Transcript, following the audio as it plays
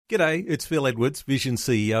G'day, it's Phil Edwards, Vision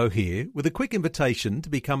CEO here, with a quick invitation to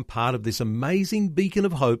become part of this amazing beacon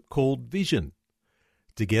of hope called Vision.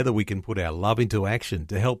 Together we can put our love into action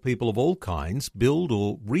to help people of all kinds build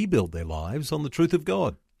or rebuild their lives on the truth of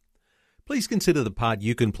God. Please consider the part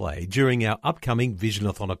you can play during our upcoming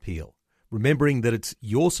Visionathon appeal, remembering that it's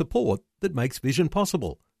your support that makes Vision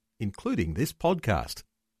possible, including this podcast.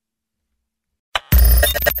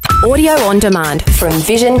 Audio on demand from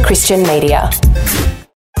Vision Christian Media.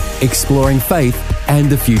 Exploring faith and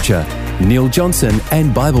the future. Neil Johnson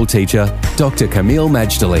and Bible teacher Dr. Camille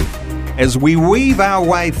Majdali. As we weave our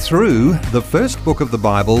way through the first book of the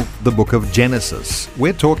Bible, the book of Genesis,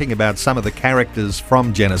 we're talking about some of the characters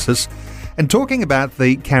from Genesis and talking about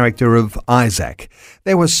the character of Isaac.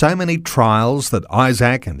 There were so many trials that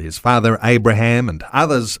Isaac and his father Abraham and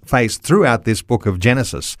others faced throughout this book of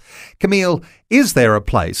Genesis. Camille, is there a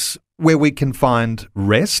place where we can find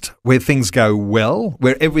rest, where things go well,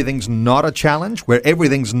 where everything's not a challenge, where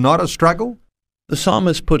everything's not a struggle? The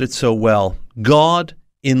psalmist put it so well. God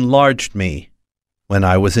enlarged me when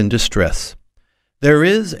I was in distress. There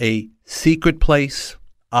is a secret place,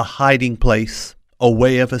 a hiding place, a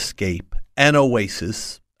way of escape, an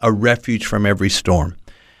oasis, a refuge from every storm.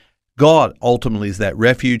 God ultimately is that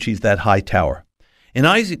refuge. He's that high tower. In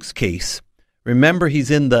Isaac's case, remember, he's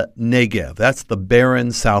in the Negev. That's the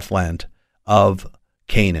barren southland of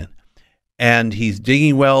Canaan. And he's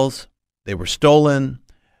digging wells. They were stolen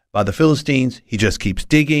by the Philistines. He just keeps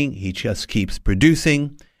digging. He just keeps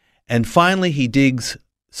producing. And finally, he digs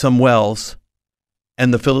some wells,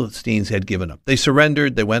 and the Philistines had given up. They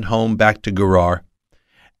surrendered. They went home back to Gerar.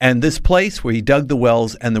 And this place where he dug the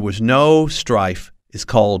wells and there was no strife is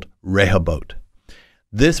called Rehoboth.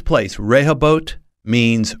 This place, Rehoboth,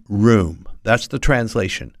 means room. That's the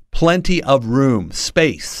translation. Plenty of room,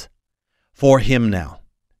 space for him now.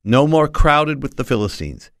 No more crowded with the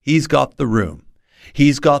Philistines. He's got the room.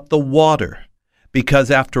 He's got the water. Because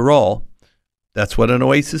after all, that's what an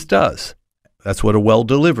oasis does. That's what a well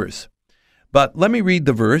delivers. But let me read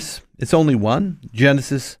the verse. It's only one.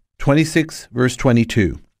 Genesis 26, verse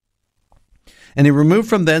 22. And he removed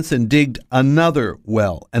from thence and digged another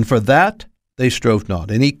well. And for that they strove not.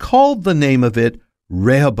 And he called the name of it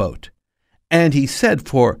Rehoboth. And he said,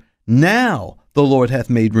 for now the Lord hath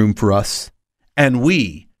made room for us, and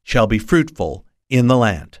we shall be fruitful in the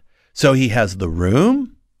land. So he has the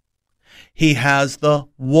room, he has the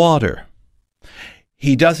water.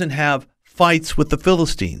 He doesn't have fights with the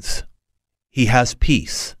Philistines. He has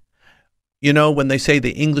peace. You know, when they say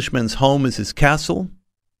the Englishman's home is his castle,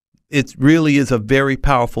 it really is a very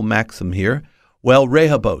powerful maxim here. Well,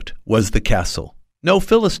 Rehoboth was the castle. No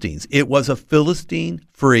Philistines. It was a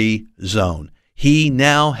Philistine-free zone. He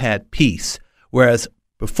now had peace, whereas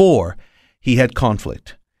before he had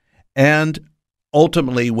conflict. And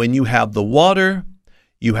ultimately, when you have the water,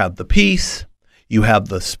 you have the peace, you have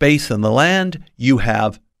the space and the land, you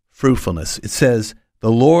have fruitfulness. It says,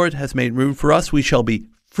 the Lord has made room for us. We shall be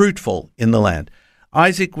fruitful in the land.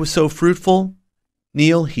 Isaac was so fruitful,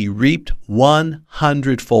 Neil, he reaped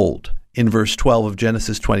 100-fold. In verse 12 of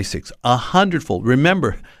Genesis 26, 100-fold.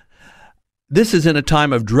 Remember, this is in a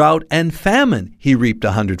time of drought and famine. He reaped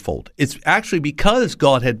 100-fold. It's actually because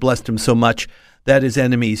God had blessed him so much that his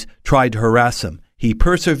enemies tried to harass him. He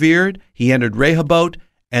persevered, he entered Rehoboth,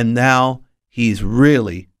 and now he's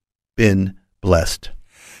really been blessed.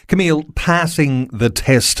 Camille, passing the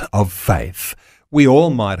test of faith. We all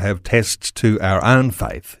might have tests to our own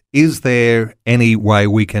faith. Is there any way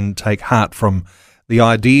we can take heart from the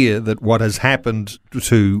idea that what has happened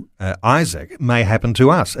to Isaac may happen to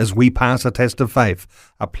us as we pass a test of faith,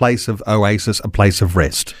 a place of oasis, a place of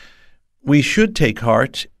rest? We should take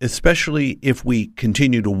heart, especially if we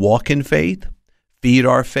continue to walk in faith, feed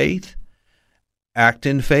our faith, act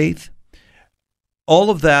in faith. All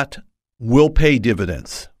of that will pay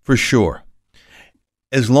dividends, for sure.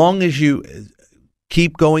 As long as you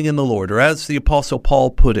keep going in the Lord, or as the Apostle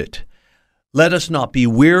Paul put it, let us not be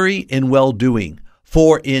weary in well-doing,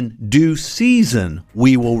 for in due season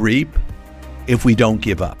we will reap if we don't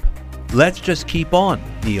give up. Let's just keep on,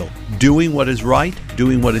 Neil, doing what is right,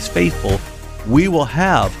 doing what is faithful. We will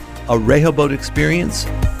have a Rehoboth experience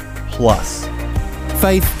plus.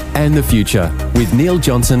 Faith and the Future with Neil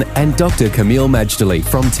Johnson and Dr. Camille Majdali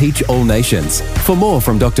from Teach All Nations. For more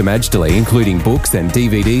from Dr. Majdali, including books and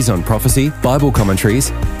DVDs on prophecy, Bible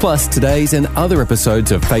commentaries, plus today's and other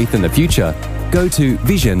episodes of Faith and the Future, go to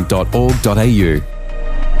vision.org.au.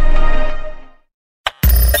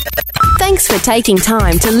 Thanks for taking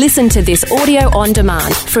time to listen to this audio on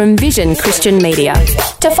demand from Vision Christian Media.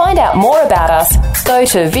 To find out more about us, go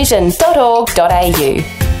to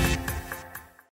vision.org.au.